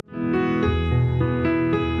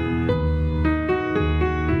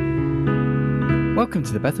Welcome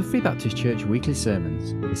to the Bethel Free Baptist Church weekly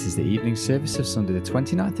sermons. This is the evening service of Sunday the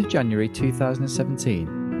 29th of January 2017,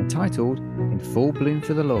 entitled In Full Bloom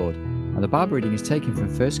for the Lord, and the Bible reading is taken from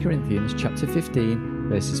 1 Corinthians chapter 15,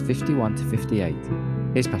 verses 51 to 58.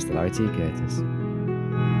 Here's Pastor Larry T. Curtis.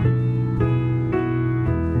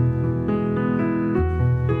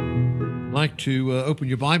 I'd like to open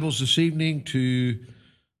your Bibles this evening to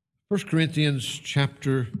 1 Corinthians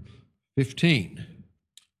chapter 15.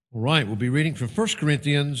 All right, we'll be reading from 1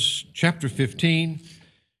 Corinthians chapter 15,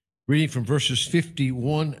 reading from verses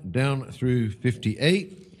 51 down through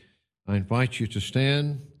 58. I invite you to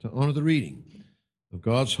stand to honor the reading of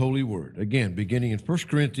God's holy word. Again, beginning in 1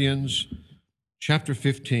 Corinthians chapter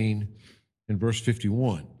 15 and verse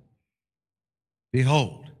 51.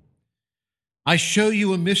 Behold, I show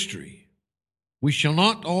you a mystery. We shall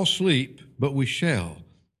not all sleep, but we shall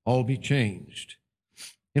all be changed.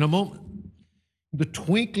 In a moment, the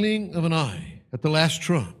twinkling of an eye, at the last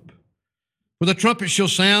trump. For the trumpet shall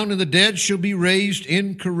sound, and the dead shall be raised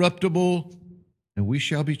incorruptible, and we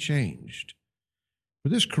shall be changed. For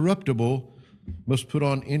this corruptible must put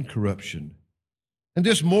on incorruption, and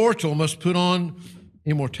this mortal must put on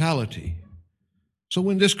immortality. So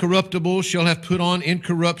when this corruptible shall have put on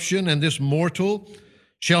incorruption, and this mortal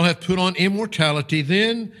shall have put on immortality,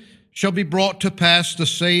 then shall be brought to pass the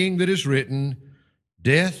saying that is written,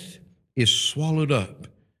 Death is swallowed up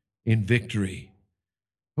in victory.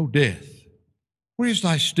 O death, where is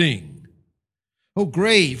thy sting? O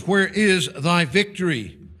grave, where is thy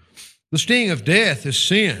victory? The sting of death is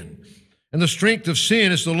sin, and the strength of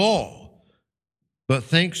sin is the law. But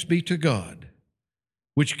thanks be to God,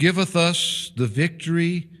 which giveth us the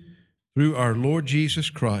victory through our Lord Jesus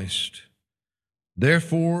Christ.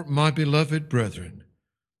 Therefore, my beloved brethren,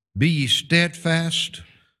 be ye steadfast,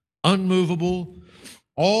 unmovable,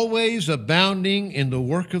 always abounding in the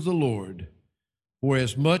work of the Lord, for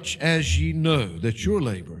as much as ye know that your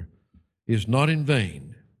labor is not in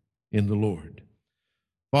vain in the Lord.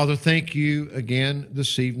 Father, thank you again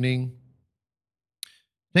this evening.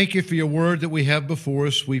 Thank you for your word that we have before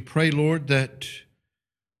us. We pray, Lord, that,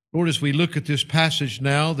 Lord, as we look at this passage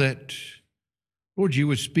now, that, Lord, you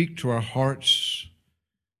would speak to our hearts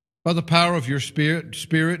by the power of your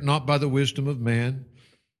Spirit, not by the wisdom of man.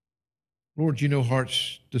 Lord, you know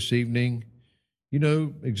hearts this evening. You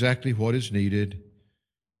know exactly what is needed.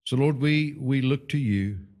 So, Lord, we look to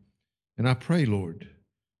you. And I pray, Lord,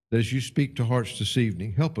 that as you speak to hearts this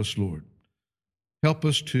evening, help us, Lord. Help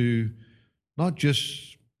us to not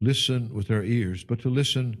just listen with our ears, but to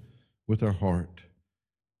listen with our heart.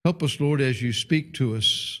 Help us, Lord, as you speak to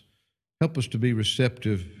us, help us to be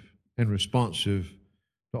receptive and responsive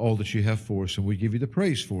to all that you have for us. And we give you the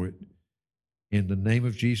praise for it. In the name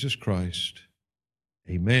of Jesus Christ,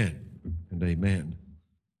 amen and amen.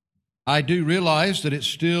 I do realize that it's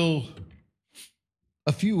still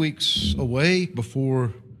a few weeks away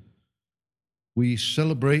before we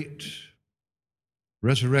celebrate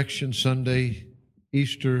Resurrection Sunday,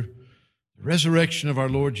 Easter, the resurrection of our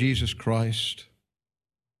Lord Jesus Christ.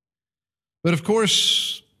 But of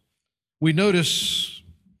course, we notice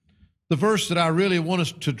the verse that I really want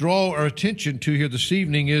us to draw our attention to here this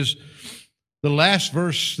evening is the last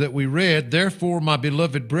verse that we read. Therefore, my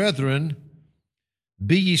beloved brethren,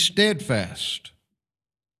 be ye steadfast,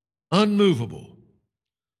 unmovable,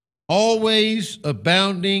 always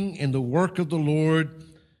abounding in the work of the Lord,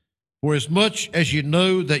 for as much as you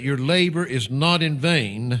know that your labor is not in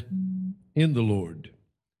vain in the Lord.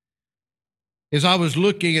 As I was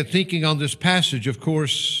looking and thinking on this passage, of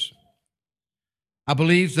course, I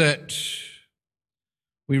believe that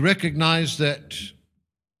we recognize that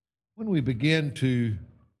when we begin to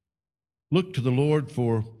look to the Lord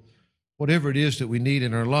for whatever it is that we need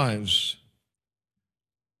in our lives,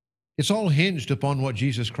 it's all hinged upon what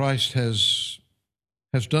Jesus Christ has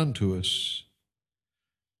done to us.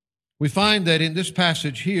 We find that in this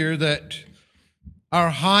passage here that our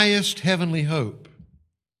highest heavenly hope,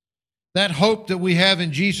 that hope that we have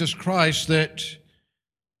in Jesus Christ, that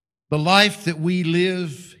the life that we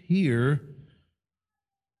live here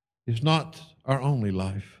is not our only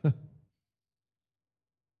life.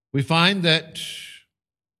 We find that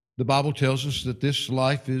the Bible tells us that this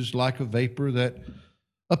life is like a vapor that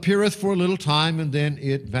appeareth for a little time and then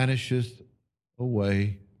it vanisheth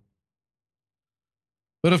away.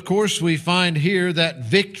 But of course we find here that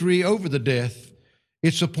victory over the death,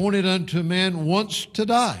 it's appointed unto man once to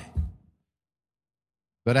die,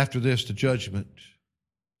 but after this the judgment.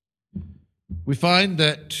 We find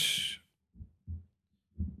that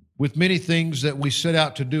with many things that we set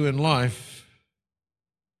out to do in life,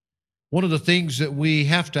 one of the things that we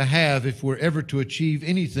have to have if we're ever to achieve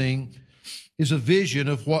anything is a vision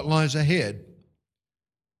of what lies ahead.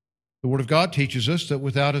 The Word of God teaches us that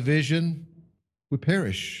without a vision, we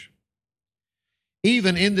perish.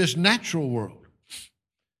 Even in this natural world,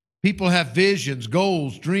 people have visions,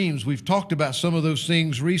 goals, dreams. We've talked about some of those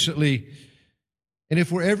things recently. And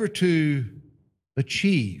if we're ever to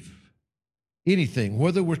achieve anything,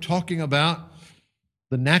 whether we're talking about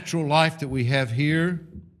the natural life that we have here,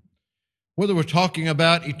 whether we're talking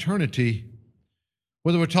about eternity,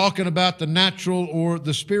 whether we're talking about the natural or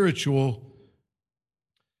the spiritual,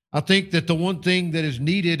 I think that the one thing that is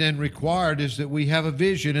needed and required is that we have a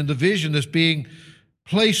vision. And the vision that's being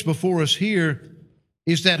placed before us here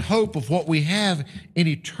is that hope of what we have in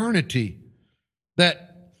eternity,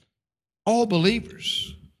 that all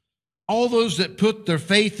believers, all those that put their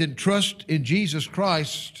faith and trust in Jesus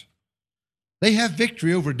Christ, they have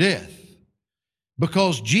victory over death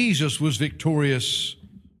because Jesus was victorious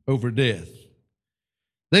over death.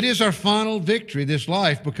 That is our final victory, this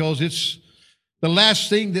life, because it's the last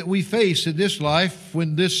thing that we face in this life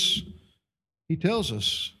when he tells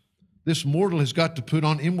us, this mortal has got to put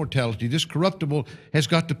on immortality. This corruptible has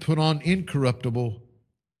got to put on incorruptible.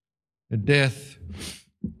 And death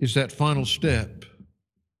is that final step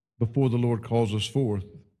before the Lord calls us forth.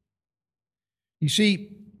 You see,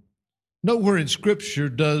 nowhere in Scripture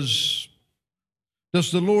does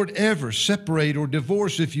the Lord ever separate or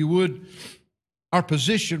divorce, if you would, our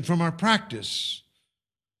position from our practice.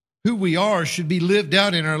 Who we are should be lived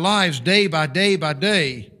out in our lives day by day by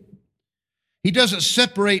day. He doesn't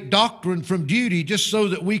separate doctrine from duty just so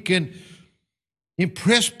that we can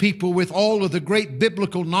impress people with all of the great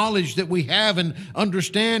biblical knowledge that we have and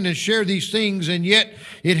understand and share these things, and yet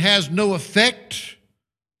it has no effect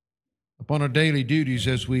upon our daily duties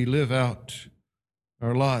as we live out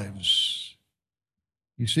our lives.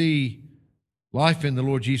 You see, life in the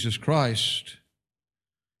Lord Jesus Christ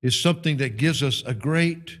is something that gives us a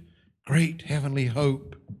great, great heavenly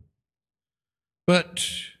hope. But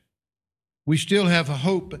we still have a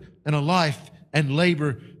hope and a life and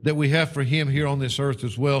labor that we have for Him here on this earth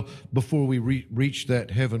as well before we reach that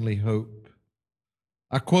heavenly hope.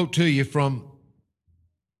 I quote to you from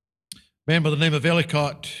a man by the name of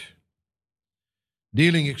Ellicott,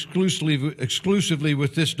 dealing exclusively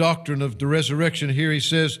with this doctrine of the resurrection here. He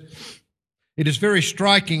says, "It is very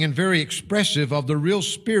striking and very expressive of the real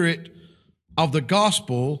spirit of the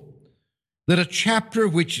gospel that a chapter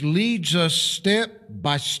which leads us step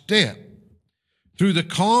by step through the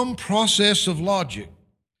calm process of logic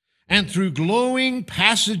and through glowing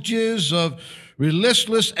passages of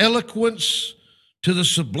resistless eloquence to the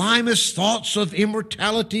sublimest thoughts of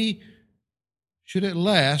immortality should at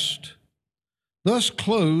last thus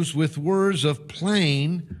close with words of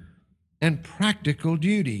plain and practical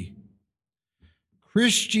duty.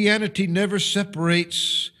 Christianity never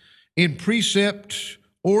separates in precept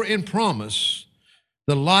or in promise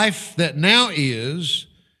the life that now is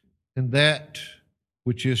and that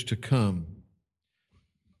which is to come."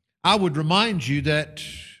 I would remind you that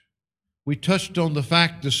we touched on the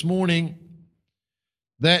fact this morning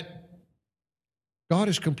that God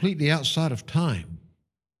is completely outside of time.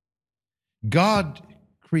 God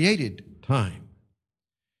created time.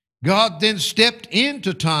 God then stepped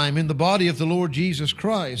into time in the body of the Lord Jesus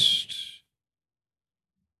Christ.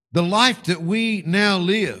 The life that we now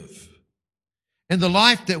live and the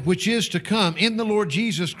life that which is to come in the Lord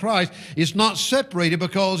Jesus Christ is not separated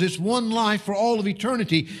because it's one life for all of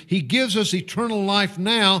eternity. He gives us eternal life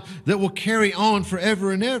now that will carry on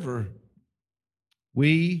forever and ever.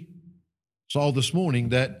 We saw this morning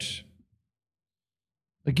that,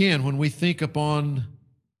 again, when we think upon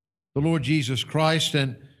the Lord Jesus Christ,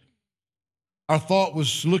 and our thought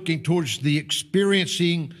was looking towards the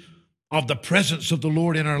experiencing of the presence of the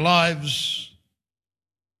Lord in our lives.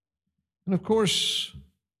 And of course,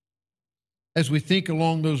 as we think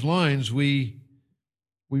along those lines, we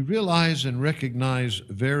realize and recognize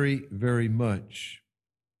very, very much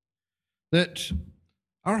that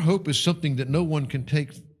our hope is something that no one can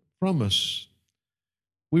take from us.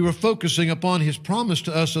 We were focusing upon His promise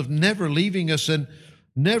to us of never leaving us and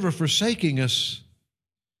never forsaking us.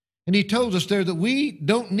 And He told us there that we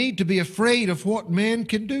don't need to be afraid of what man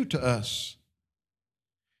can do to us.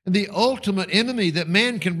 And the ultimate enemy that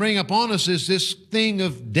man can bring upon us is this thing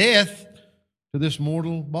of death to this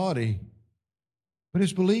mortal body. But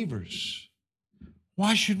as believers,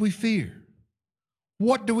 why should we fear?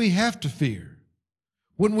 What do we have to fear?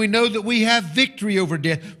 When we know that we have victory over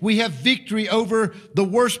death, we have victory over the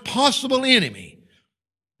worst possible enemy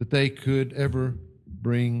that they could ever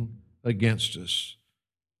bring against us.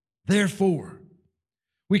 Therefore,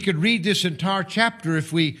 we could read this entire chapter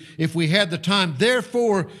if we had the time.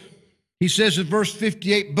 Therefore, He says in verse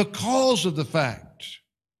 58, because of the fact,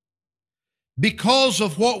 because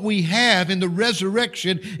of what we have in the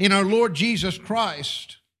resurrection in our Lord Jesus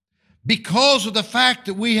Christ, because of the fact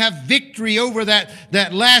that we have victory over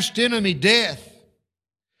that last enemy, death,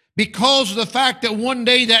 because of the fact that one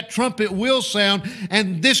day that trumpet will sound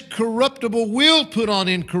and this corruptible will put on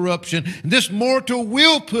incorruption, this mortal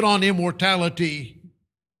will put on immortality.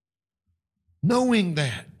 Knowing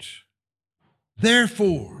that,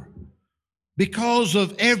 therefore, because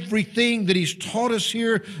of everything that He's taught us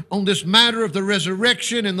here on this matter of the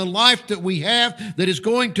resurrection and the life that we have that is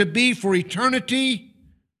going to be for eternity,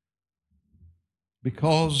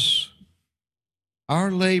 because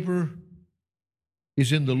our labor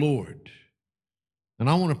is in the Lord. And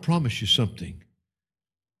I want to promise you something,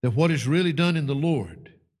 that what is really done in the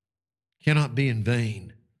Lord cannot be in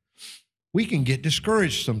vain. We can get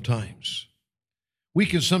discouraged sometimes. We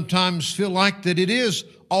can sometimes feel like that it is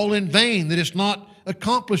all in vain, that it's not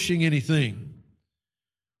accomplishing anything.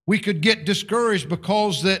 We could get discouraged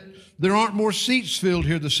because that there aren't more seats filled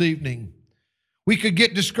here this evening. We could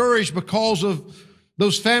get discouraged because of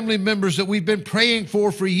those family members that we've been praying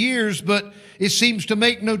for years, but it seems to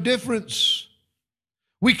make no difference.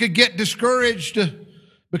 We could get discouraged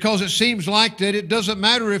because it seems like that it doesn't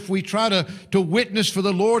matter if we try to witness for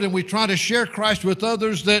the Lord and we try to share Christ with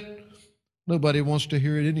others, that nobody wants to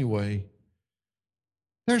hear it anyway.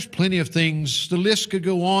 There's plenty of things. The list could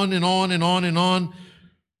go on and on and on and on.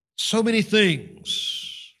 So many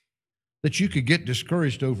things that you could get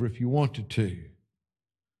discouraged over if you wanted to.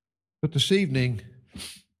 But this evening,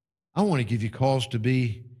 I want to give you cause to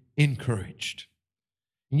be encouraged.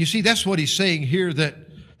 And you see, that's what he's saying here, that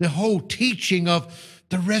the whole teaching of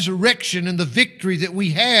the resurrection and the victory that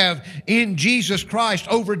we have in Jesus Christ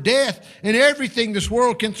over death and everything this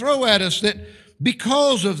world can throw at us, that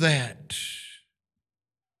because of that,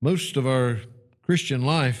 most of our Christian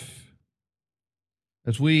life,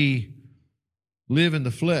 as we live in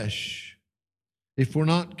the flesh, if we're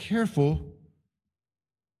not careful,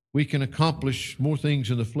 we can accomplish more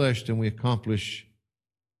things in the flesh than we accomplish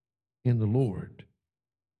in the Lord.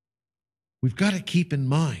 We've got to keep in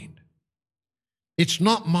mind, it's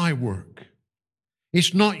not my work.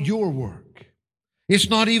 It's not your work. It's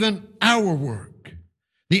not even our work.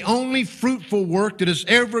 The only fruitful work that is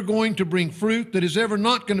ever going to bring fruit, that is ever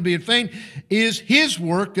not going to be in vain, is His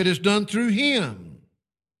work that is done through Him.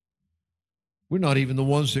 We're not even the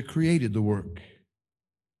ones that created the work.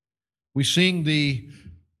 We sing the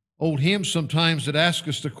old hymns sometimes that ask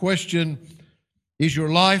us the question, is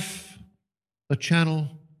your life a channel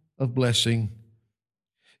of blessing?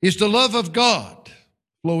 Is the love of God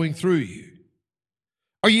flowing through you?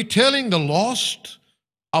 Are you telling the lost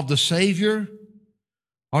of the Savior?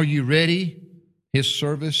 Are you ready His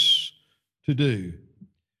service to do?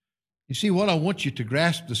 You see, what I want you to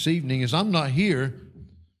grasp this evening is I'm not here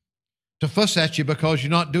to fuss at you because you're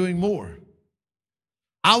not doing more.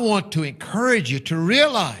 I want to encourage you to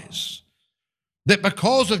realize that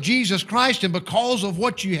because of Jesus Christ and because of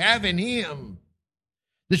what you have in Him,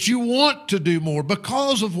 that you want to do more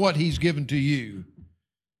because of what He's given to you.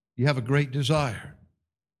 You have a great desire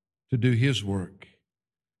to do His work.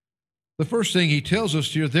 The first thing he tells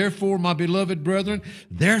us here, therefore, my beloved brethren,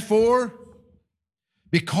 therefore,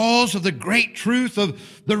 because of the great truth of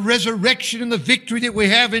the resurrection and the victory that we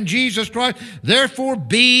have in Jesus Christ, therefore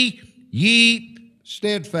be ye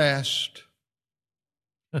steadfast.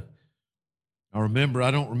 I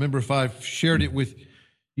don't remember if I've shared it with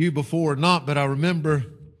you before or not, but I remember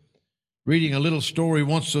reading a little story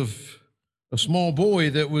once of a small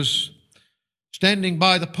boy that was standing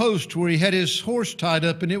by the post where he had his horse tied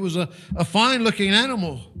up, and it was a fine-looking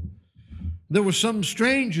animal. There was some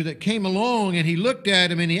stranger that came along, and he looked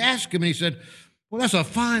at him, and he asked him, and he said, well, that's a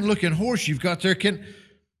fine-looking horse you've got there. Can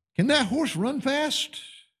that horse run fast?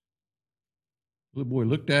 The little boy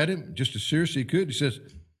looked at him just as serious as he could. He says,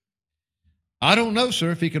 I don't know,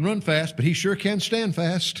 sir, if he can run fast, but he sure can stand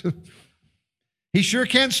fast. He sure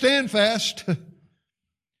can stand fast.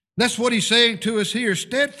 That's what he's saying to us here.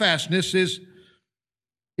 Steadfastness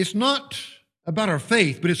it's not about our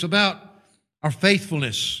faith, but it's about our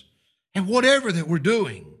faithfulness and whatever that we're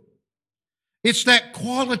doing. It's that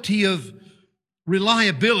quality of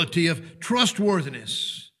reliability, of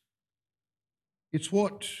trustworthiness. It's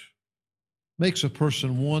what makes a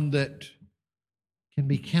person one that can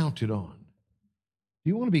be counted on.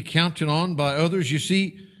 You want to be counted on by others. You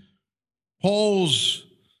see, Paul's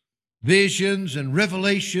visions and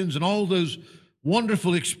revelations and all those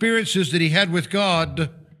wonderful experiences that he had with God,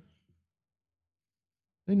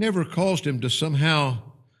 they never caused him to somehow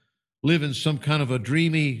live in some kind of a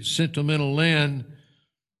dreamy, sentimental land.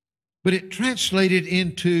 but it translated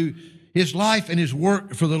into his life and his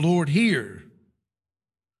work for the Lord here.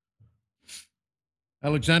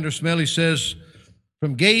 Alexander Smelly says,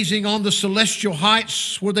 from gazing on the celestial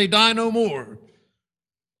heights where they die no more,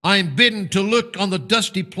 I am bidden to look on the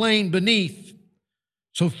dusty plain beneath,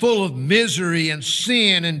 so full of misery and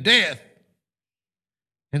sin and death,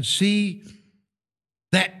 and see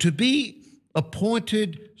that to be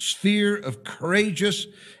appointed sphere of courageous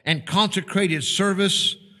and consecrated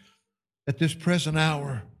service at this present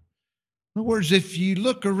hour. In other words, if you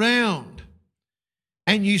look around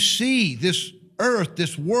and you see this earth,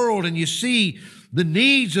 this world, and you see the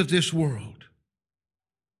needs of this world,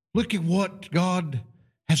 look at what God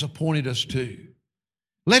has appointed us to.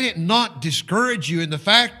 Let it not discourage you in the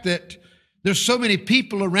fact that there's so many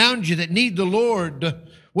people around you that need the Lord,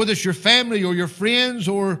 whether it's your family or your friends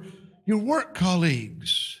or your work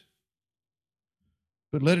colleagues.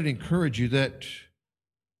 But let it encourage you that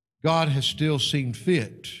God has still seen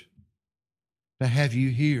fit to have you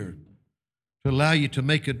here, to allow you to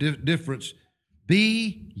make a difference.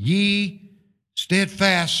 Be ye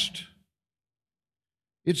steadfast.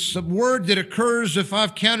 It's a word that occurs, if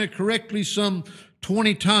I've counted correctly, some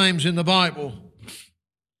 20 times in the Bible.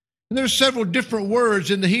 And there are several different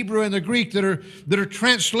words in the Hebrew and the Greek that are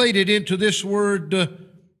translated into this word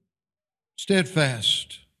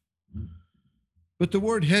steadfast. But the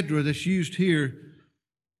word hedra that's used here,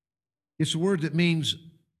 it's a word that means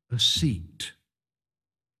a seat.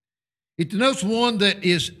 It denotes one that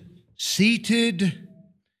is seated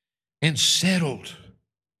and settled.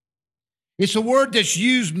 It's a word that's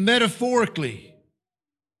used metaphorically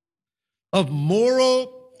of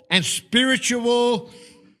moral and spiritual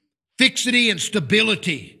fixity and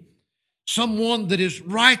stability. Someone that is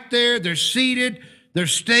right there, they're seated, they're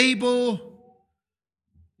stable.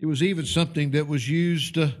 It was even something that was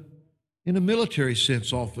used in a military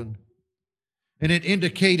sense often. And it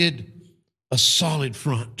indicated a solid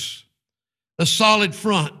front. A solid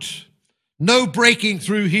front. No breaking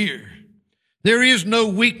through here. There is no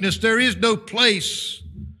weakness. There is no place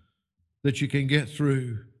that you can get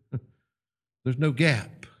through. There's no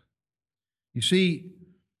gap. You see,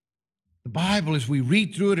 the Bible, as we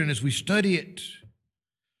read through it and as we study it,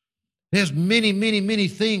 there's many, many, many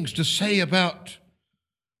things to say about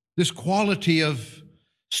this quality of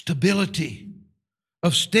stability,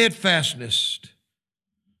 of steadfastness.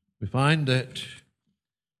 We find that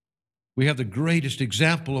we have the greatest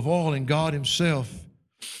example of all in God Himself.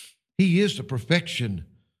 He is the perfection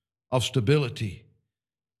of stability.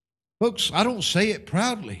 Folks, I don't say it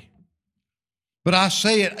proudly, but I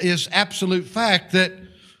say it is absolute fact that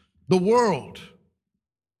the world,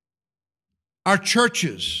 our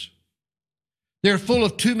churches, they're full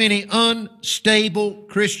of too many unstable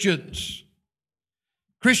Christians.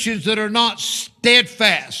 Christians that are not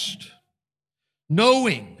steadfast,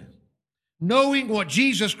 knowing what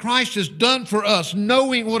Jesus Christ has done for us,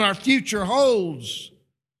 knowing what our future holds.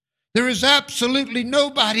 There is absolutely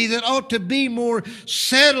nobody that ought to be more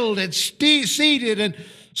settled and seated and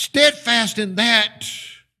steadfast in that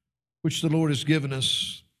which the Lord has given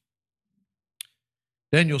us.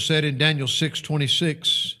 Daniel said in Daniel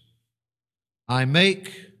 6:26, I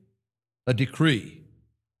make a decree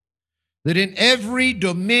that in every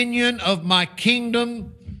dominion of my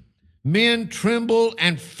kingdom men tremble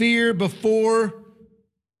and fear before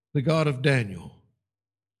the God of Daniel,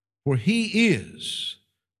 for He is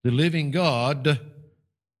the living God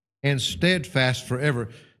and steadfast forever.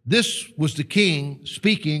 This was the king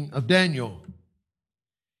speaking of Daniel.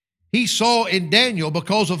 He saw in Daniel,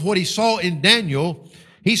 because of what he saw in Daniel,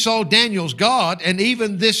 he saw Daniel's God, and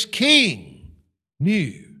even this king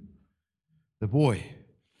knew that, boy,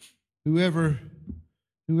 whoever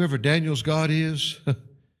Daniel's God is,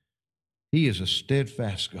 He is a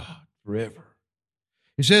steadfast God forever.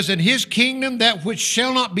 It says, in His kingdom that which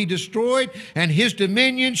shall not be destroyed, and His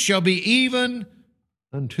dominion shall be even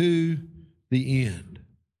unto the end.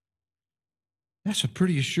 That's a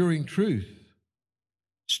pretty assuring truth.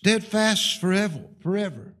 Steadfast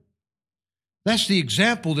forever. That's the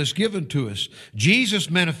example that's given to us.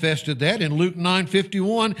 Jesus manifested that in Luke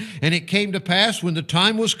 9:51, and it came to pass when the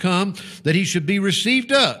time was come that He should be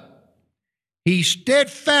received up, He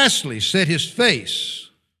steadfastly set His face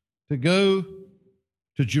to go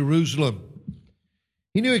to Jerusalem.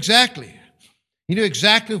 He knew exactly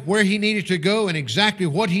where He needed to go and exactly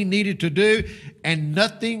what He needed to do, and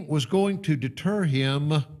nothing was going to deter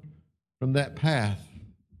Him from that path.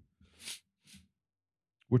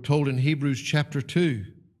 We're told in Hebrews chapter 2,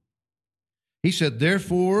 he said,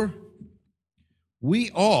 therefore, we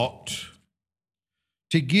ought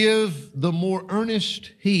to give the more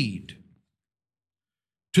earnest heed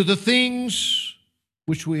to the things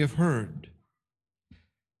which we have heard,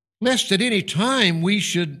 lest at any time we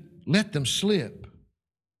should let them slip.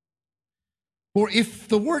 For if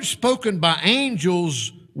the word spoken by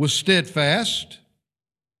angels was steadfast,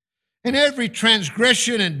 and every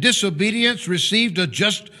transgression and disobedience received a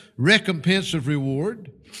just recompense of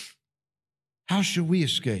reward, how shall we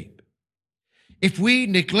escape if we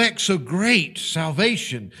neglect so great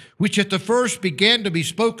salvation, which at the first began to be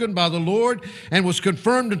spoken by the Lord and was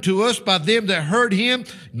confirmed unto us by them that heard him,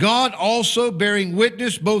 God also bearing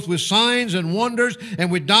witness both with signs and wonders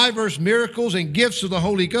and with divers miracles and gifts of the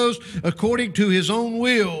Holy Ghost according to his own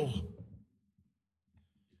will?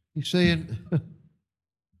 He's saying,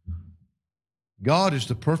 God is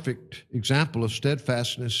the perfect example of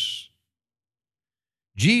steadfastness.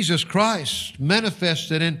 Jesus Christ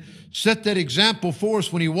manifested and set that example for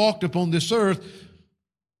us when he walked upon this earth,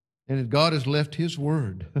 and God has left his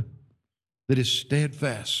word that is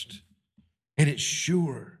steadfast and it's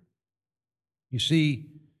sure. You see,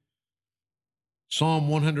 Psalm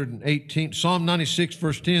 96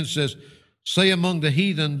 verse 10 says, say among the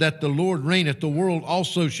heathen that the Lord reigneth, the world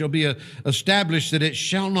also shall be established, that it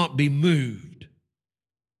shall not be moved.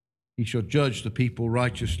 He shall judge the people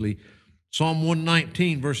righteously. Psalm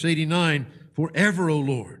 119, verse 89, forever, O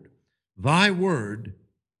Lord, thy word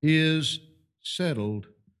is settled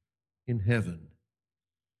in heaven.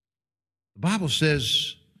 The Bible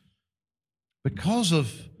says, because of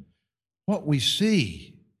what we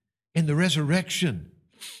see in the resurrection,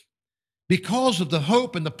 because of the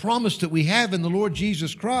hope and the promise that we have in the Lord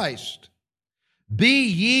Jesus Christ, be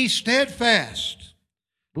ye steadfast,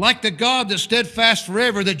 like the God that's steadfast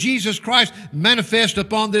forever, that Jesus Christ manifest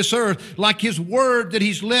upon this earth, like his word that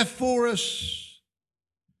he's left for us.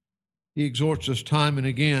 He exhorts us time and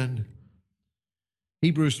again.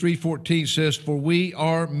 Hebrews 3:14 says, for we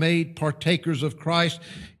are made partakers of Christ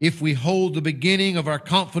if we hold the beginning of our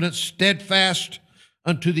confidence steadfast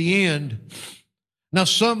unto the end. Now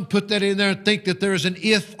some put that in there and think that there is an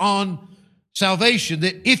if on salvation,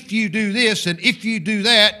 that if you do this and if you do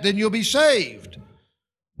that, then you'll be saved.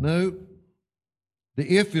 No,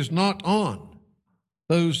 the if is not on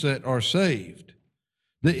those that are saved.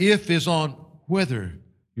 The if is on whether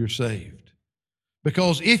you're saved.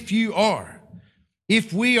 Because if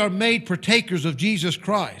we are made partakers of Jesus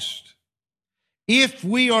Christ, if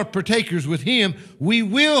we are partakers with him, we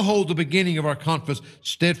will hold the beginning of our confidence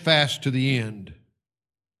steadfast to the end.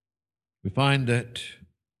 We find that,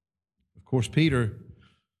 of course, Peter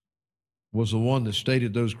was the one that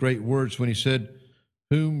stated those great words when he said,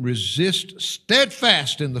 whom resist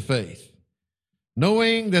steadfast in the faith,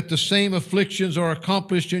 knowing that the same afflictions are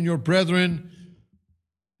accomplished in your brethren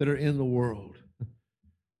that are in the world.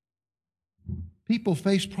 People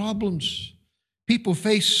face problems. People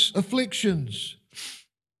face afflictions.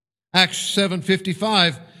 Acts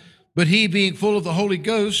 7:55, but he being full of the Holy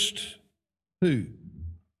Ghost, who?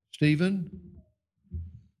 Stephen,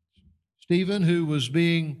 who was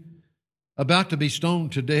about to be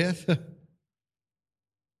stoned to death.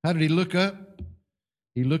 How did he look up?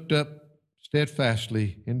 He looked up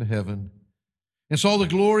steadfastly into heaven and saw the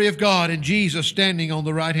glory of God and Jesus standing on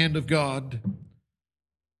the right hand of God.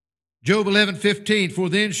 Job 11:15, for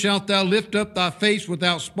then shalt thou lift up thy face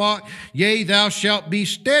without spot, yea, thou shalt be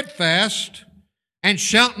steadfast and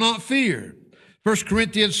shalt not fear. 1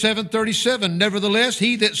 Corinthians 7:37, nevertheless,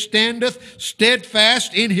 he that standeth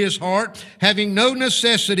steadfast in his heart, having no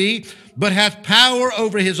necessity, but hath power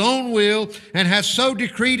over his own will, and hath so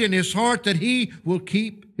decreed in his heart that he will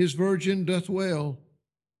keep his virgin, doth well.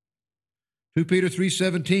 2 Peter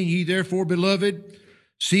 3:17, ye therefore, beloved,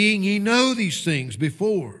 seeing ye know these things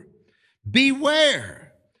before,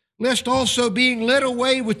 beware, lest also being led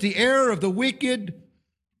away with the error of the wicked,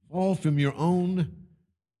 fall from your own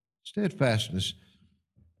steadfastness.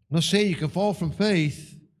 I'm not saying you can fall from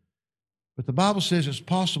faith, but the Bible says it's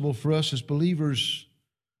possible for us as believers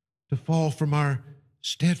to fall from our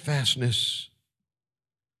steadfastness.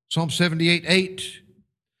 Psalm 78:8,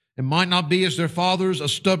 and might not be as their fathers, a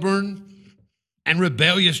stubborn and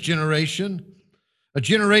rebellious generation, a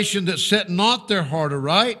generation that set not their heart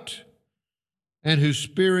aright, and whose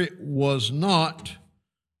spirit was not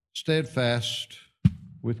steadfast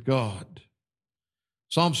with God.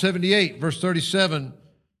 Psalm 78, verse 37,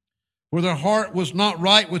 for their heart was not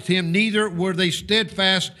right with him, neither were they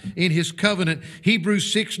steadfast in his covenant.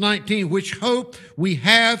 Hebrews 6:19, which hope we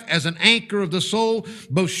have as an anchor of the soul,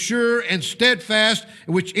 both sure and steadfast,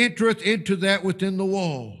 which entereth into that within the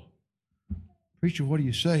wall. Preacher, what are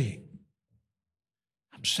you saying?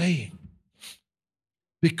 I'm saying,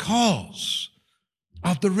 because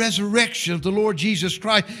of the resurrection of the Lord Jesus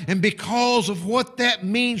Christ. And because of what that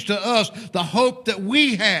means to us, the hope that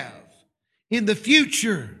we have in the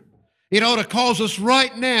future, it ought to cause us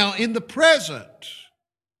right now in the present,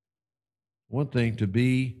 one thing, to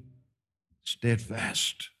be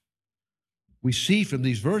steadfast. We see from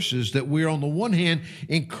these verses that we're on the one hand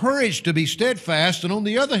encouraged to be steadfast, and on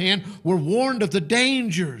the other hand, we're warned of the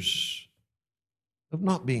dangers of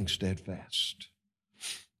not being steadfast.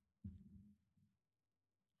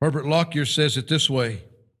 Herbert Lockyer says it this way: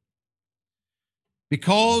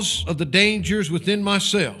 because of the dangers within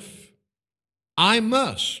myself, I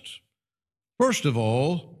must, first of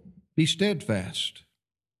all, be steadfast.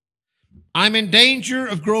 I'm in danger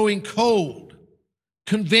of growing cold,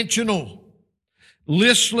 conventional,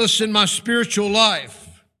 listless in my spiritual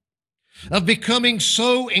life, of becoming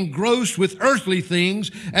so engrossed with earthly things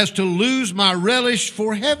as to lose my relish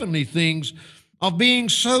for heavenly things, of being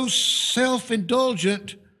so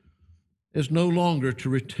self-indulgent as no longer to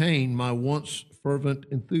retain my once fervent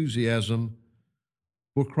enthusiasm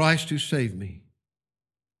for Christ who saved me.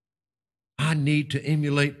 I need to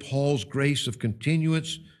emulate Paul's grace of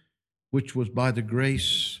continuance, which was by the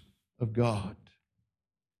grace of God.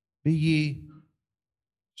 Be ye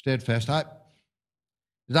steadfast. As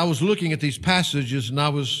I was looking at these passages, and I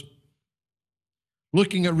was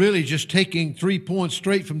looking at really just taking 3 points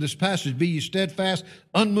straight from this passage: be ye steadfast,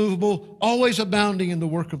 unmovable, always abounding in the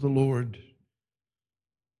work of the Lord.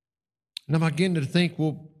 And I'm beginning to think,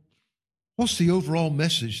 well, what's the overall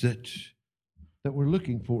message that we're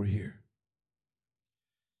looking for here?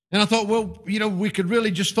 And I thought, well, we could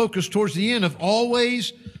really just focus towards the end of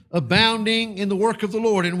always abounding in the work of the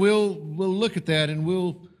Lord, and we'll look at that and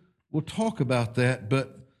we'll talk about that.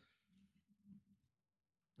 But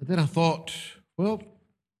then I thought, well,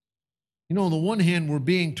 on the one hand, we're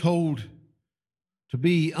being told to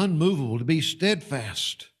be unmovable, to be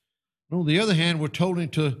steadfast. And on the other hand, we're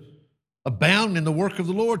told to abound in the work of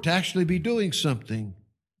the Lord, to actually be doing something.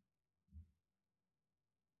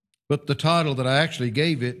 But the title that I actually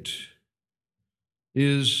gave it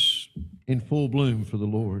is In Full Bloom for the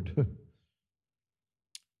Lord.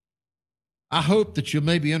 I hope that you'll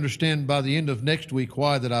maybe understand by the end of next week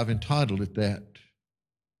why that I've entitled it that.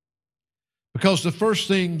 Because the first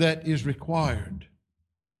thing that is required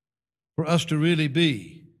for us to really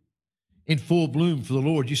be in full bloom for the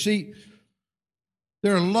Lord, you see,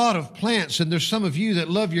 there are a lot of plants, and there's some of you that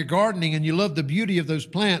love your gardening and you love the beauty of those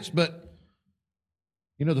plants, but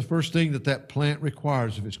the first thing that plant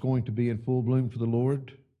requires, if it's going to be in full bloom for the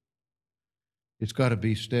Lord, it's got to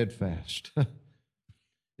be steadfast.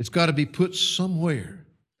 It's got to be put somewhere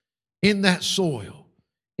in that soil,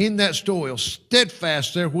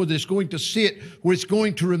 steadfast there where it's going to sit, where it's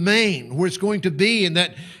going to remain, where it's going to be in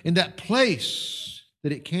that place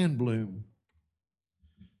that it can bloom.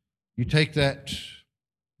 You take that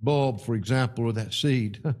bulb, for example, or that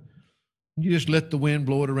seed. You just let the wind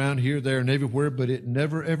blow it around here, there, and everywhere, but it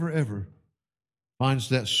never, ever, ever finds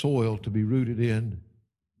that soil to be rooted in.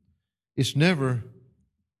 It's never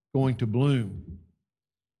going to bloom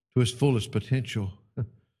to its fullest potential.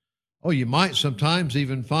 Oh, you might sometimes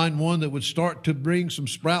even find one that would start to bring some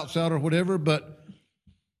sprouts out or whatever, but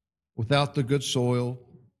without the good soil,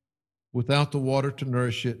 without the water to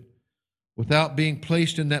nourish it, without being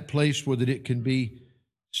placed in that place where that it can be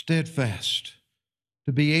steadfast,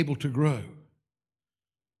 to be able to grow.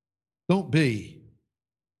 Don't be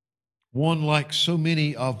one like so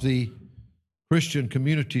many of the Christian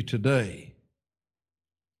community today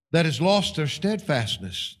that has lost their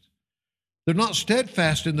steadfastness. They're not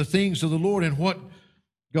steadfast in the things of the Lord and what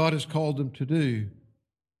God has called them to do.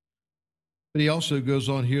 But he also goes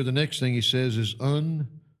on here, the next thing he says is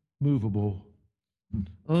unmovable.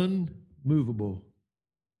 Unmovable.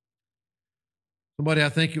 Somebody, I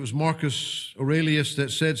think it was Marcus Aurelius,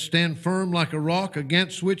 that said, stand firm like a rock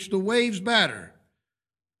against which the waves batter,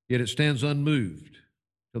 yet it stands unmoved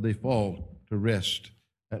till they fall to rest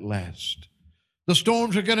at last. The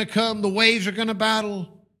storms are going to come, the waves are going to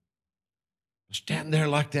battle. Stand there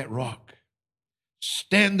like that rock.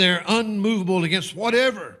 Stand there unmovable against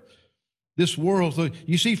whatever this world. So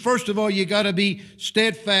you see, first of all, you got to be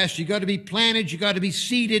steadfast. You got to be planted. You got to be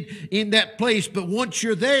seated in that place. But once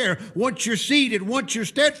you're there, once you're seated, once you're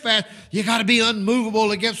steadfast, you got to be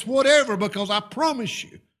unmovable against whatever, because I promise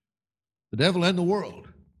you, the devil and the world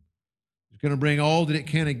is going to bring all that it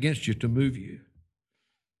can against you to move you.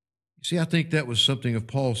 You see, I think that was something of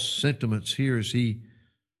Paul's sentiments here as he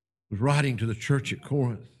was writing to the church at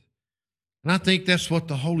Corinth. And I think that's what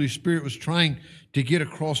the Holy Spirit was trying to get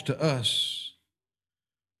across to us.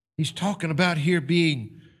 He's talking about here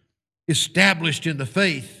being established in the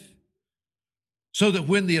faith. so that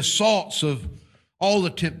when the assaults of all the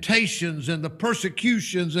temptations and the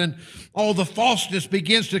persecutions and all the falseness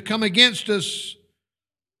begins to come against us,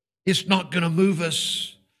 it's not going to move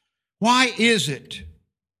us. Why is it?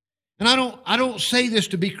 And I don't say this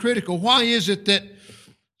to be critical. Why is it that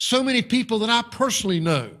so many people that I personally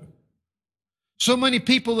know, so many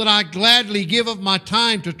people that I gladly give of my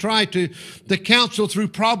time to try to counsel through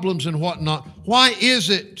problems and whatnot, why is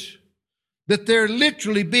it that they're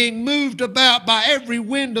literally being moved about by every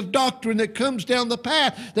wind of doctrine that comes down the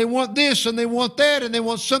path? They want this and they want that and they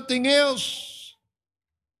want something else.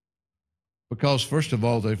 Because, first of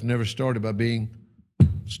all, they've never started by being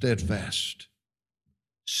steadfast,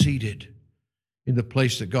 seated in the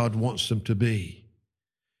place that God wants them to be.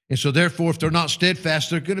 And so therefore, if they're not steadfast,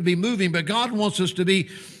 they're going to be moving. But God wants us to be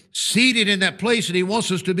seated in that place, and He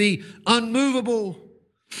wants us to be unmovable.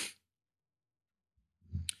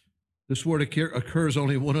 This word occurs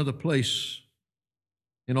only in one other place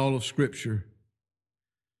in all of Scripture.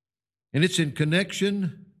 And it's in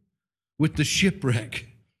connection with the shipwreck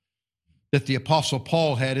that the Apostle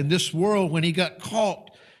Paul had in this world when he got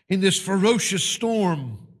caught in this ferocious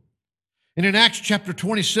storm. And in Acts chapter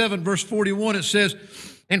 27, verse 41, it says,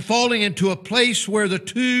 "And falling into a place where the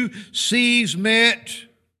two seas met,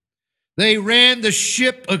 they ran the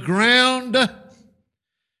ship aground,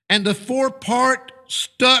 and the forepart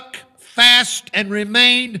stuck fast and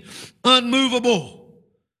remained unmovable.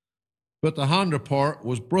 But the hinder part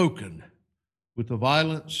was broken with the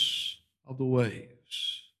violence of the waves."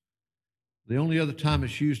 The only other time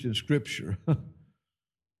it's used in Scripture,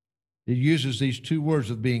 it uses these two words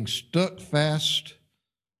of being stuck fast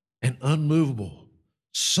and unmovable.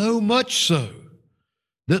 So much so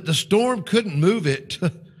that the storm couldn't move it.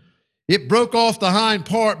 It broke off the hind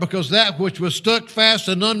part because that which was stuck fast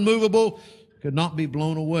and unmovable could not be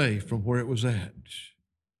blown away from where it was at.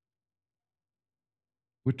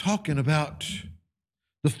 We're talking about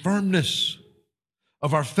the firmness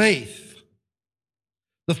of our faith,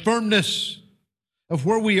 the firmness of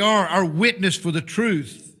where we are, our witness for the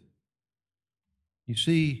truth. You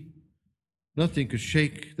see, nothing could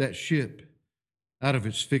shake that ship out of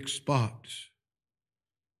its fixed spot.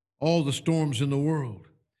 All the storms in the world.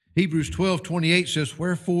 Hebrews 12:28 says,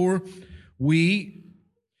 "Wherefore we,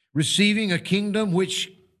 receiving a kingdom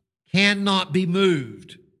which cannot be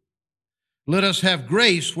moved, let us have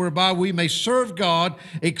grace whereby we may serve God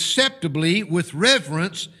acceptably with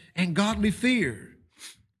reverence and godly fear."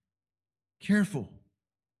 Careful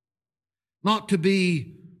not to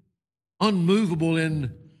be unmovable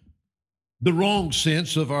in the wrong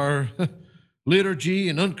sense of our liturgy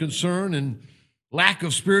and unconcern and lack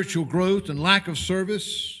of spiritual growth and lack of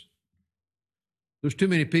service. There's too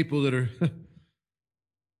many people that are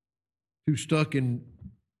too stuck in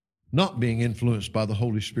not being influenced by the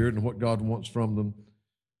Holy Spirit and what God wants from them.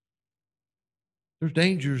 There's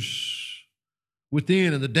dangers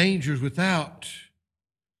within and the dangers without,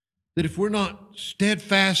 that if we're not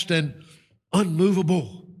steadfast and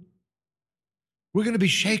unmovable, we're going to be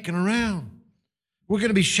shaken around. We're going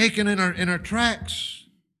to be shaken in our tracks.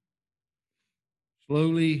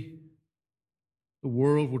 Slowly, the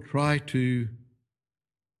world will try to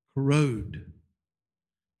corrode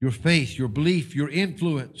your faith, your belief, your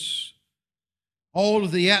influence, all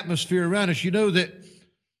of the atmosphere around us. You know that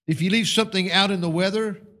if you leave something out in the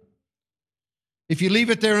weather, if you leave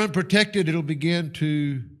it there unprotected, it'll begin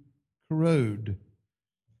to corrode.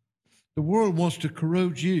 The world wants to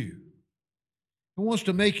corrode you. It wants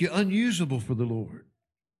to make you unusable for the Lord.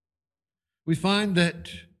 We find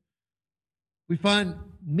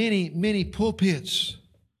many pulpits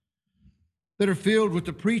that are filled with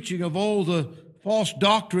the preaching of all the false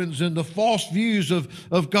doctrines and the false views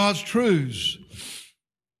of God's truths.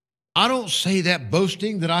 I don't say that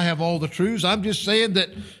boasting that I have all the truths. I'm just saying that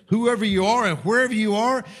whoever you are and wherever you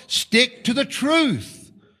are, stick to the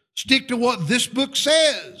truth. Stick to what this book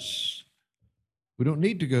says. We don't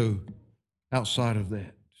need to go outside of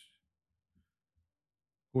that.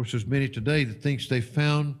 Of course, there's many today that thinks they've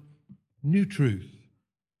found new truth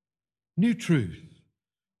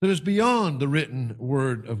that is beyond the written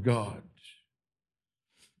word of God.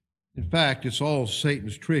 In fact, it's all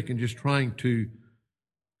Satan's trick in just trying to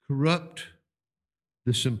corrupt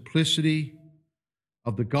the simplicity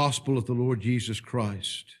of the gospel of the Lord Jesus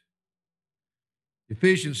Christ.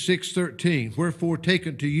 Ephesians 6:13, "Wherefore take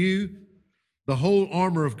unto you the whole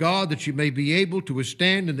armor of God, that you may be able to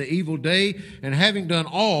withstand in the evil day, and having done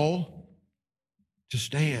all, to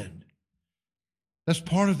stand." That's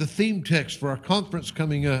part of the theme text for our conference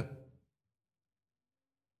coming up.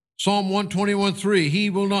 Psalm 121:3, "He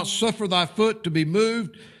will not suffer thy foot to be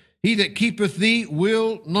moved. He that keepeth thee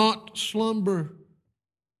will not slumber."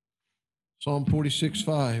 Psalm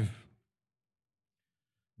 46:5.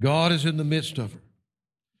 God is in the midst of her.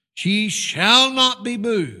 She shall not be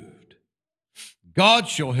moved. God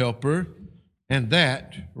shall help her, and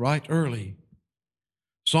that right early.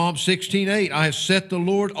 Psalm 16:8. I have set the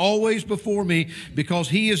Lord always before me, because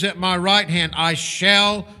he is at my right hand. I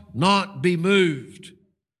shall not be moved.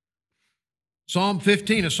 Psalm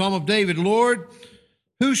 15, a psalm of David. Lord,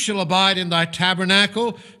 who shall abide in thy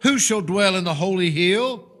tabernacle? Who shall dwell in the holy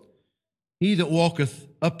hill? He that walketh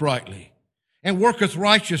uprightly, and worketh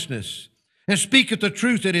righteousness, and speaketh the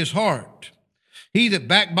truth at his heart. He that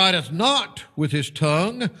backbiteth not with his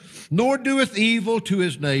tongue, nor doeth evil to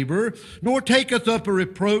his neighbor, nor taketh up a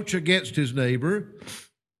reproach against his neighbor,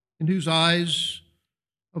 in whose eyes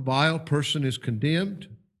a vile person is condemned.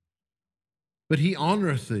 But he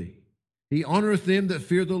honoreth thee. He honoreth them that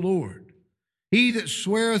fear the Lord. He that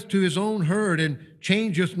sweareth to his own herd and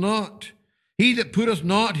changeth not. He that putteth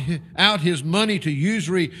not out his money to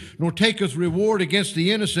usury, nor taketh reward against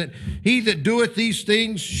the innocent. He that doeth these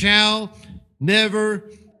things shall never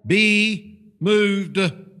be moved.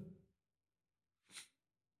 You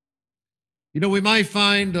know, we might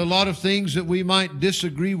find a lot of things that we might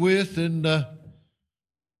disagree with in the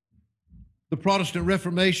Protestant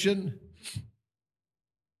Reformation,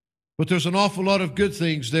 but there's an awful lot of good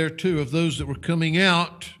things there too, of those that were coming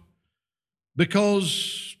out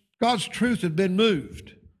because God's truth had been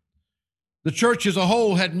moved. The church as a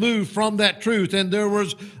whole had moved from that truth, and there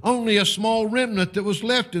was only a small remnant that was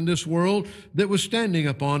left in this world that was standing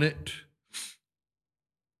upon it.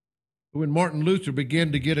 When Martin Luther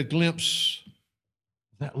began to get a glimpse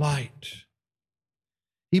of that light,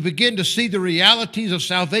 he began to see the realities of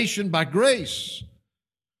salvation by grace.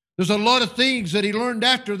 There's a lot of things that he learned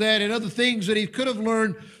after that and other things that he could have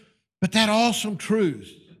learned, but that awesome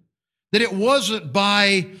truth that it wasn't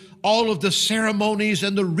by all of the ceremonies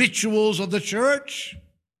and the rituals of the church.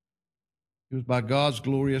 It was by God's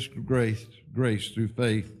glorious grace through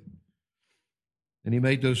faith. And he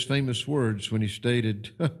made those famous words when he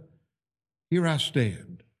stated, "Here I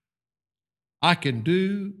stand. I can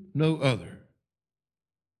do no other.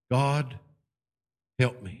 God,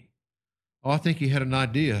 help me." Oh, I think he had an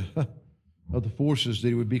idea of the forces that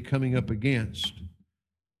he would be coming up against.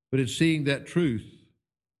 But in seeing that truth,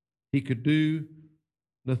 he could do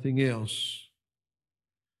nothing else.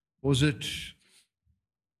 Was it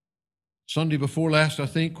Sunday before last, I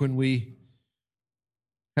think, when we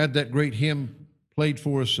had that great hymn played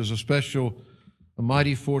for us as a special, "A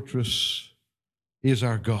Mighty Fortress is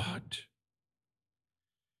Our God.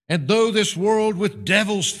 And though this world with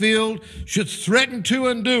devils filled should threaten to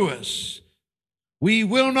undo us, we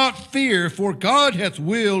will not fear, for God hath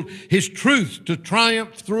willed his truth to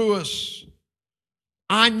triumph through us."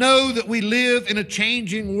 I know that we live in a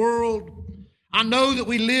changing world. I know that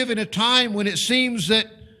we live in a time when it seems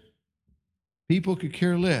that people could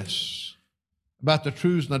care less about the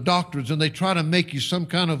truths and the doctrines, and they try to make you some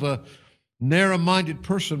kind of a narrow-minded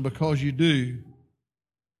person because you do.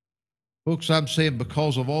 Folks, I'm saying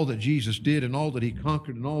because of all that Jesus did and all that he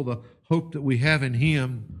conquered and all the hope that we have in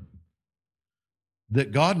him,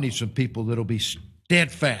 that God needs some people that'll be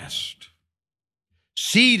steadfast,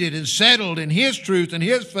 seated and settled in his truth and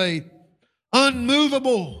his faith,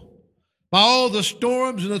 unmovable by all the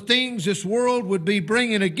storms and the things this world would be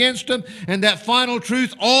bringing against them, and that final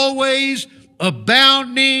truth always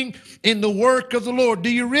abounding in the work of the Lord. Do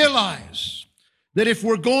you realize that if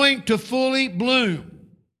we're going to fully bloom,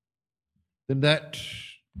 then that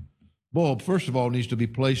bulb, first of all, needs to be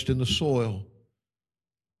placed in the soil.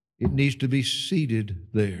 It needs to be seeded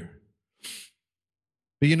there.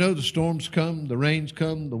 But you know, the storms come, the rains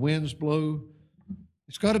come, the winds blow.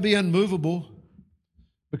 It's got to be unmovable,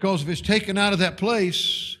 because if it's taken out of that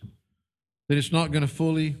place, then it's not going to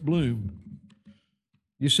fully bloom.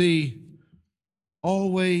 You see,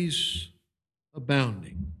 always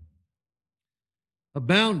abounding.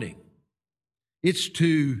 Abounding. It's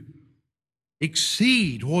to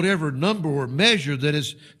exceed whatever number or measure that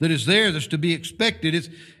is there, that's to be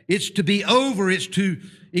expected. It's to be over. It's to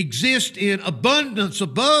exist in abundance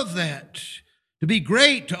above that, to be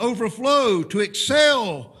great, to overflow, to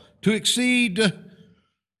excel, to exceed. It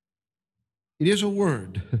is a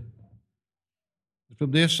word.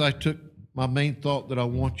 From this, I took my main thought that I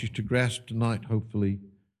want you to grasp tonight, hopefully.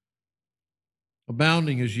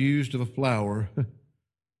 Abounding is used of a flower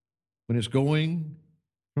when it's going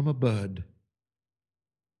from a bud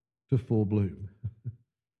to full bloom.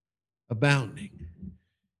 Abounding.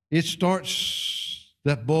 It starts,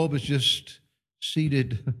 that bulb is just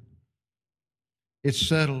seated. It's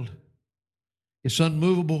settled. It's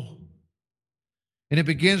unmovable. And it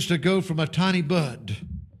begins to go from a tiny bud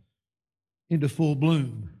into full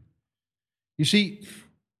bloom. You see,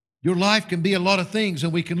 your life can be a lot of things,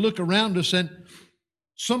 and we can look around us, and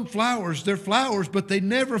some flowers, they're flowers, but they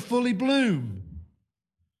never fully bloom.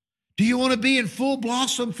 Do you want to be in full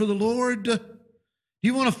blossom for the Lord? Do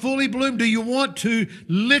you want to fully bloom? Do you want to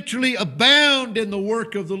literally abound in the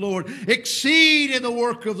work of the Lord, exceed in the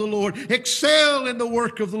work of the Lord, excel in the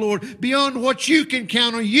work of the Lord, beyond what you can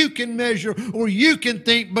count or you can measure or you can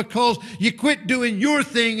think, because you quit doing your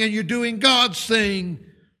thing and you're doing God's thing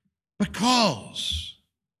because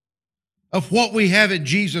of what we have in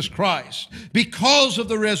Jesus Christ, because of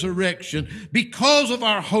the resurrection, because of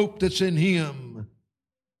our hope that's in Him?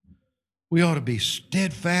 We ought to be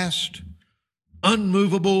steadfast,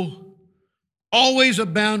 unmovable, always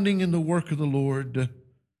abounding in the work of the Lord.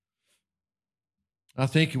 I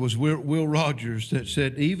think it was Will Rogers that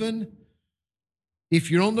said, even if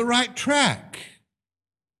you're on the right track,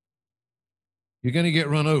 you're going to get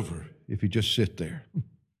run over if you just sit there.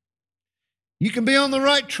 You can be on the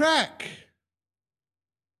right track,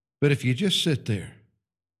 but if you just sit there,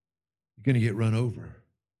 you're going to get run over.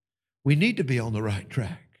 We need to be on the right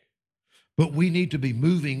track. But we need to be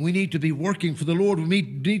moving. We need to be working for the Lord. We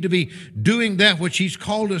need to be doing that which He's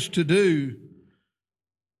called us to do.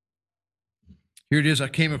 Here it is. I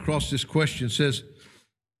came across this question. It says,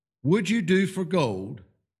 would you do for gold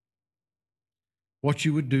what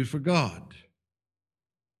you would do for God?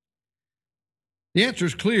 The answer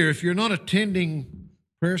is clear. If you're not attending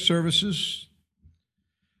prayer services,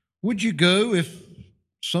 would you go if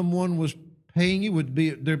someone was paying you? Would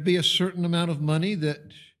there be a certain amount of money that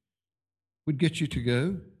would get you to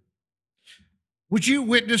go? Would you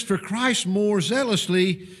witness for Christ more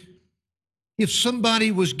zealously if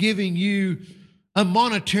somebody was giving you a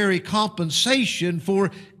monetary compensation for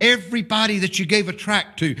everybody that you gave a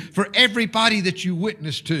tract to, for everybody that you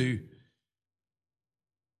witnessed to?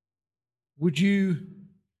 Would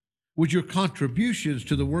your contributions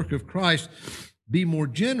to the work of Christ be more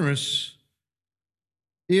generous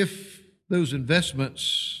if those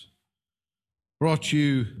investments brought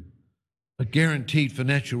you a guaranteed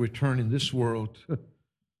financial return in this world?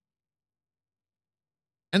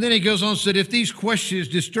 And then he goes on and said, if these questions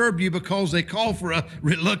disturb you because they call for a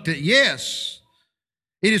reluctant yes,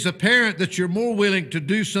 it is apparent that you're more willing to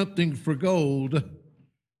do something for gold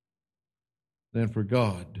than for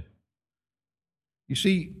God. You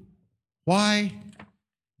see, why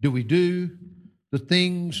do we do the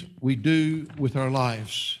things we do with our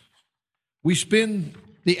lives? We spend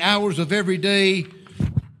the hours of every day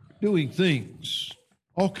doing things,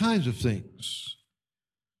 all kinds of things.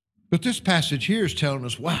 But this passage here is telling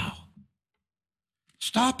us, wow,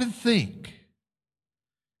 stop and think.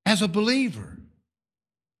 As a believer,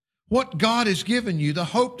 what God has given you, the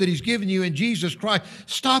hope that He's given you in Jesus Christ,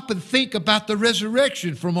 stop and think about the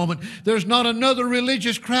resurrection for a moment. There's not another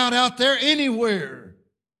religious crowd out there anywhere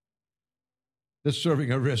that's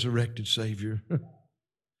serving a resurrected Savior.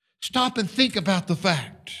 Stop and think about the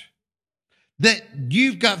fact that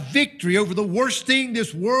you've got victory over the worst thing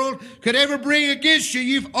this world could ever bring against you.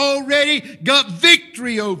 You've already got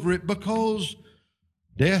victory over it, because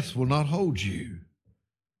death will not hold you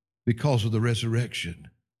because of the resurrection.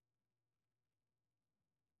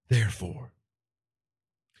 Therefore,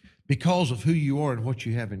 because of who you are and what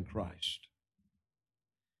you have in Christ,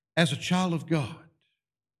 as a child of God,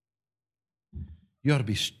 you ought to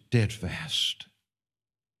be steadfast.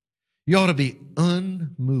 You ought to be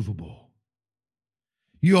unmovable.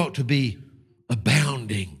 You ought to be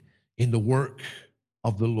abounding in the work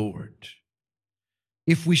of the Lord.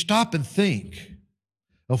 If we stop and think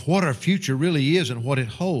of what our future really is and what it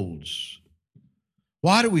holds,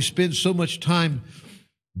 why do we spend so much time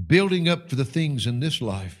building up for the things in this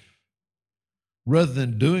life rather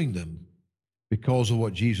than doing them because of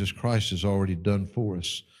what Jesus Christ has already done for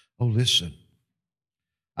us? Oh, listen.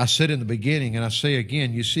 I said in the beginning, and I say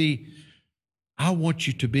again, you see, I want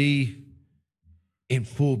you to be in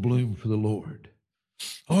full bloom for the Lord.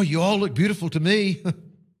 Oh, you all look beautiful to me.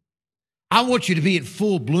 I want you to be in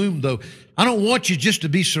full bloom, though. I don't want you just to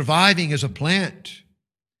be surviving as a plant.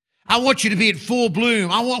 I want you to be in full bloom.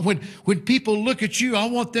 I want when people look at you, I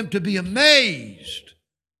want them to be amazed,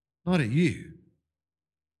 not at you,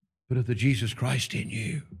 but at the Jesus Christ in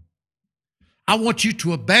you. I want you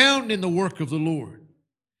to abound in the work of the Lord.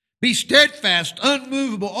 Be steadfast,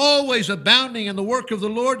 unmovable, always abounding in the work of the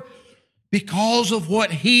Lord, because of what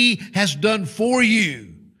He has done for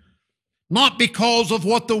you, not because of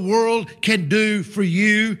what the world can do for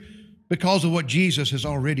you, because of what Jesus has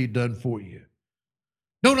already done for you.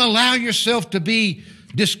 Don't allow yourself to be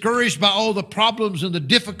discouraged by all the problems and the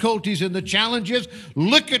difficulties and the challenges,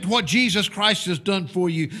 look at what Jesus Christ has done for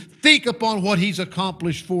you. Think upon what He's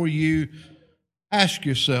accomplished for you. Ask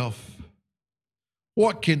yourself,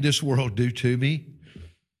 what can this world do to me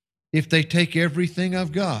if they take everything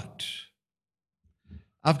I've got?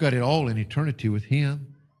 I've got it all in eternity with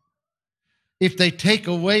Him. If they take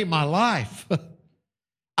away my life,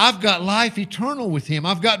 I've got life eternal with Him.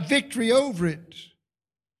 I've got victory over it.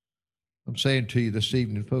 I'm saying to you this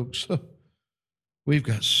evening, folks, we've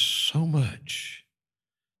got so much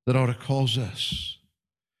that ought to cause us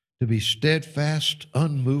to be steadfast,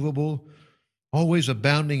 unmovable, always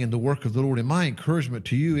abounding in the work of the Lord. And my encouragement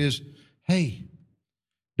to you is, hey,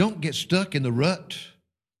 don't get stuck in the rut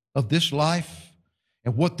of this life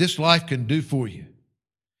and what this life can do for you.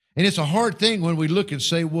 And it's a hard thing when we look and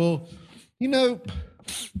say, well, you know,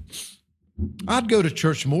 I'd go to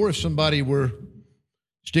church more if somebody were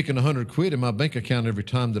sticking $100 in my bank account every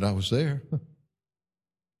time that I was there.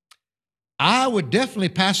 I would definitely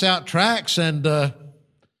pass out tracts, and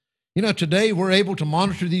you know, today we're able to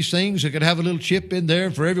monitor these things. You could have a little chip in there.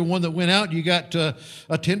 For everyone that went out, you got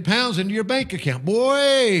 10 pounds into your bank account.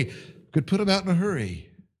 Boy, could put them out in a hurry.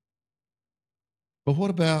 But what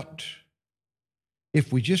about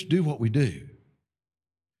if we just do what we do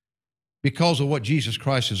because of what Jesus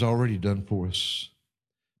Christ has already done for us,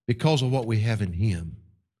 because of what we have in Him?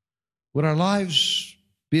 Would our lives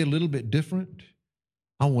be a little bit different?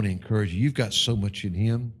 I want to encourage you. You've got so much in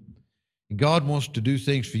Him. And God wants to do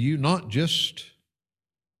things for you, not just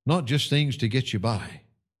things to get you by,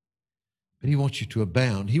 but He wants you to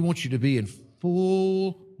abound. He wants you to be in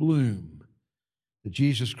full bloom, that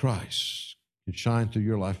Jesus Christ can shine through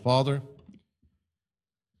your life. Father,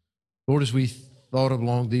 Lord, as we thought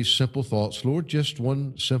along these simple thoughts, Lord, just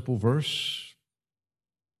one simple verse.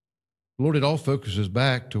 Lord, it all focuses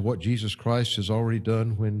back to what Jesus Christ has already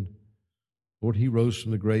done when, Lord, He rose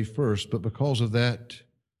from the grave first. But because of that,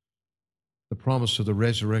 the promise of the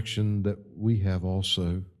resurrection that we have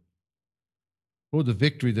also. Lord, the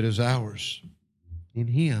victory that is ours in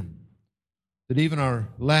Him, that even our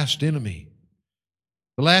last enemy,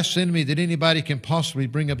 the last enemy that anybody can possibly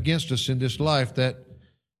bring up against us in this life, that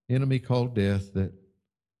enemy called death, that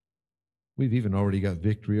we've even already got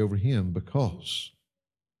victory over him because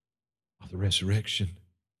of the resurrection.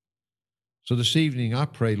 So this evening, I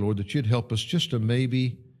pray, Lord, that You'd help us just to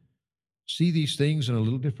maybe see these things in a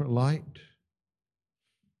little different light.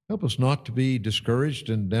 Help us not to be discouraged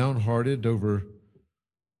and downhearted over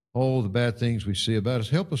all the bad things we see about us.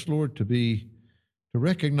 Help us, Lord, to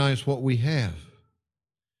recognize what we have.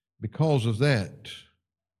 Because of that,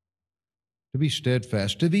 to be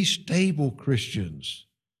steadfast, to be stable Christians,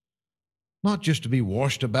 not just to be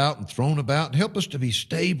washed about and thrown about. Help us to be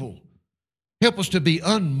stable. Help us to be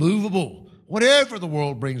unmovable, whatever the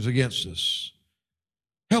world brings against us.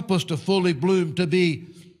 Help us to fully bloom, to be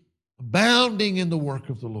abounding in the work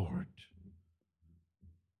of the Lord.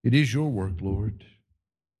 It is Your work, Lord,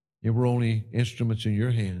 and we're only instruments in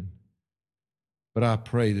Your hand. But I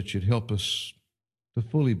pray that You'd help us to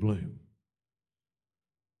fully bloom,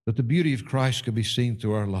 that the beauty of Christ could be seen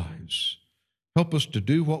through our lives. Help us to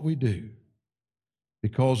do what we do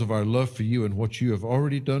because of our love for You and what You have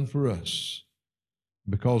already done for us,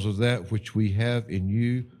 because of that which we have in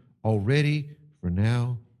You already for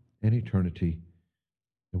now and eternity.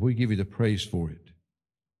 And we give You the praise for it.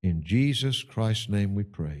 In Jesus Christ's name we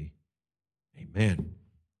pray. Amen.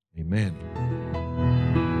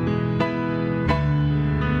 Amen.